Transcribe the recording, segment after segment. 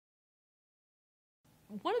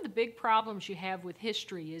one of the big problems you have with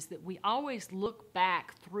history is that we always look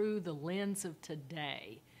back through the lens of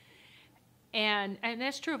today. And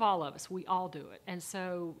that's true of all of us. We all do it. And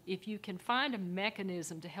so if you can find a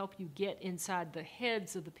mechanism to help you get inside the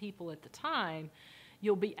heads of the people at the time,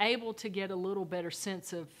 you'll be able to get a little better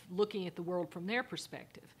sense of looking at the world from their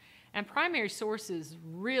perspective. And primary sources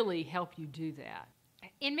really help you do that.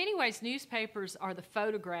 In many ways, newspapers are the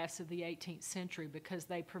photographs of the 18th century because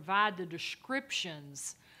they provide the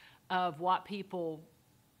descriptions of what people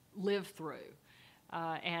lived through.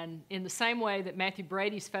 And in the same way that Matthew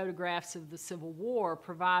Brady's photographs of the Civil War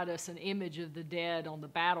provide us an image of the dead on the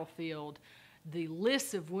battlefield, the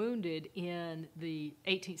lists of wounded in the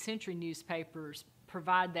 18th century newspapers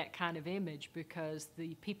provide that kind of image because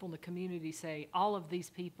the people in the community say, all of these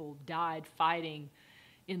people died fighting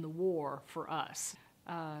in the war for us.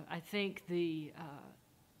 I think the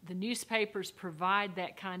newspapers provide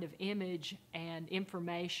that kind of image and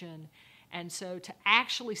information. And so to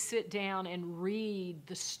actually sit down and read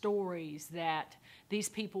the stories that these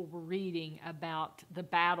people were reading about the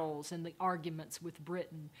battles and the arguments with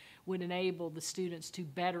Britain would enable the students to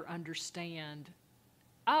better understand,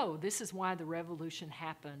 oh, this is why the revolution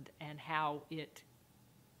happened and how it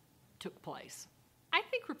took place. I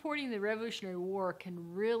think reporting the Revolutionary War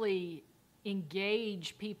can really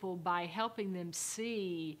engage people by helping them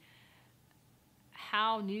see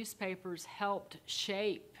how newspapers helped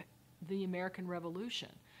shape the American Revolution,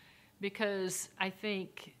 because I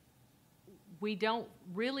think we don't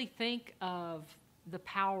really think of the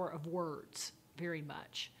power of words very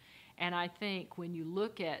much. And I think when you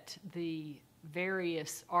look at the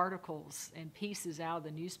various articles and pieces out of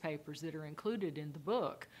the newspapers that are included in the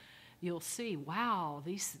book, you'll see, wow,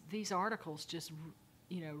 these articles just,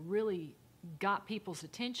 really got people's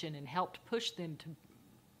attention and helped push them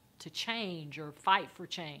to change or fight for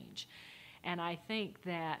change. And I think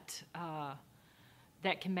that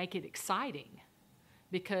that can make it exciting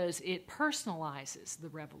because it personalizes the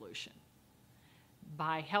revolution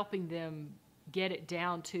by helping them get it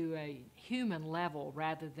down to a human level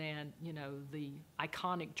rather than, the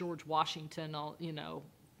iconic George Washington,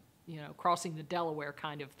 crossing the Delaware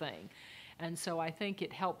kind of thing. And so I think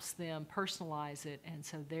it helps them personalize it, and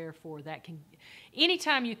so therefore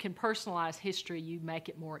anytime you can personalize history, you make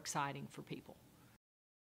it more exciting for people.